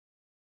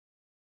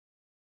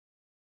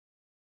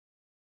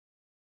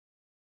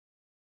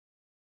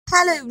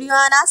Hello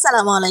everyone,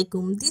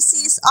 Assalamualaikum. This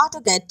is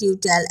AutoCAD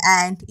tutorial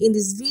and in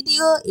this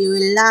video you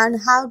will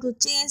learn how to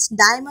change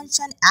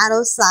dimension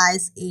arrow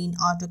size in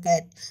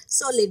AutoCAD.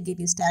 So let's get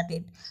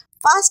started.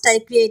 First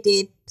I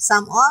created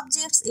some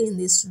objects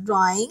in this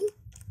drawing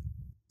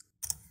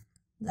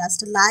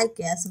just like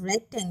as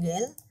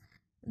rectangle.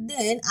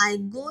 Then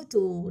I go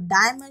to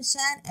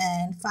dimension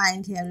and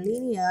find here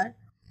linear.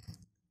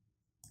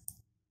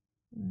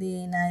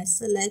 Then I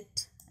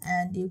select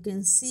and you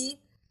can see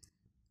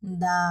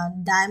the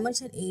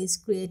dimension is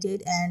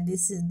created and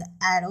this is the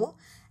arrow,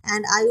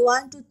 and I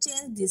want to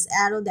change this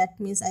arrow. That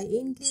means I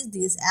increase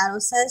this arrow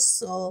size,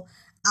 so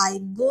I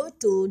go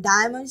to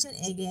dimension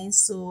again,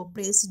 so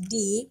press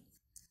D.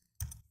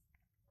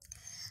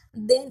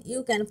 Then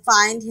you can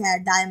find here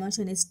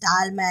dimension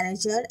style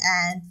manager,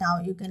 and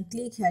now you can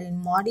click here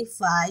in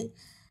modify.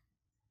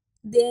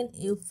 Then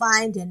you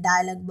find a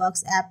dialog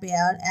box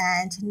appear,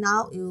 and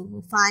now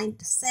you find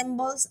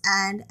symbols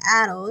and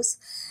arrows.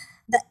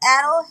 The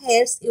arrow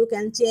heads you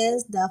can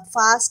change the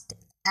first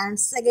and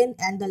second,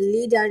 and the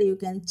leader you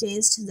can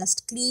change.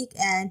 Just click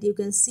and you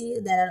can see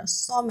there are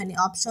so many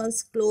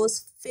options: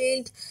 close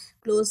field,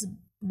 close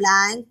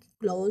blank,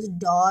 close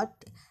dot,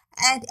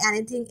 and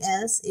anything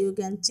else you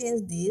can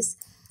change this.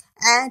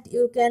 And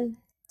you can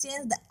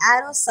change the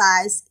arrow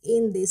size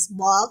in this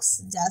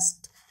box.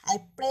 Just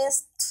I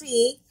press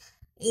 3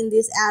 in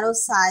this arrow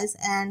size,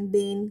 and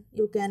then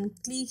you can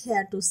click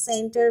here to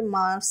center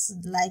marks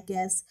like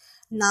as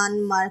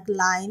non-mark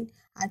line.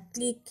 I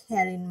click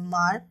here in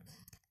mark,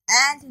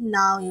 and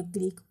now you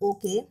click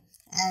OK,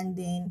 and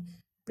then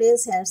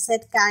press here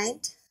set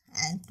current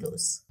and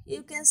close.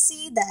 You can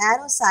see the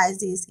arrow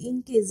size is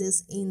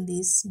increases in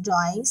these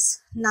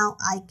drawings. Now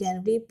I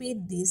can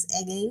repeat this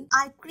again.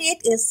 I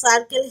create a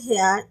circle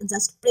here.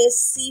 Just press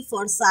C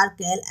for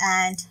circle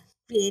and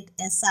create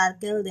a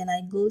circle. Then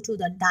I go to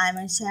the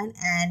dimension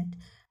and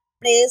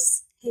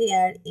press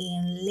here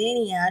in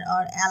linear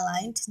or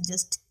aligned.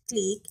 Just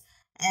click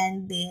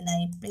and then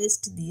I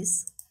pressed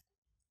this.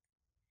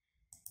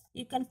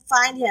 You can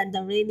find here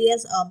the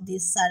radius of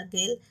this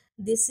circle.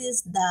 This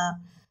is the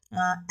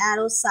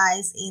arrow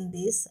size in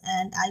this,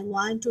 and I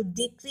want to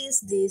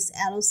decrease this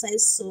arrow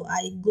size, so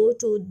I go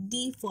to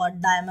D for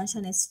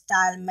dimension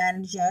style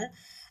manager,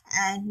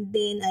 and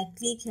then I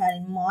click here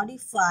in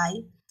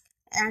modify,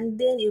 and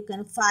then you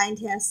can find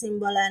here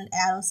symbol and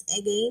arrows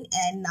again,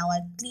 and now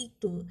I click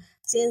to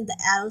change the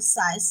arrow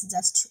size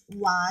just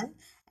 1,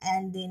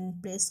 and then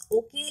press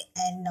OK,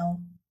 and now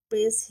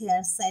press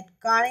here set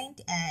current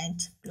and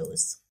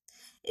close.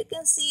 You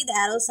can see the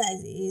arrow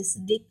size is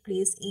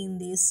decreased in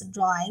these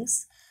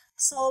drawings.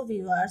 So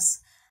viewers,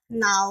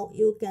 now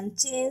you can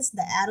change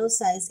the arrow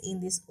size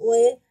in this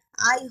way.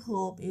 I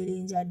hope you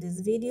enjoyed this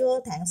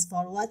video. Thanks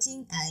for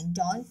watching and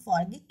don't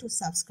forget to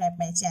subscribe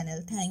my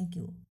channel. Thank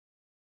you.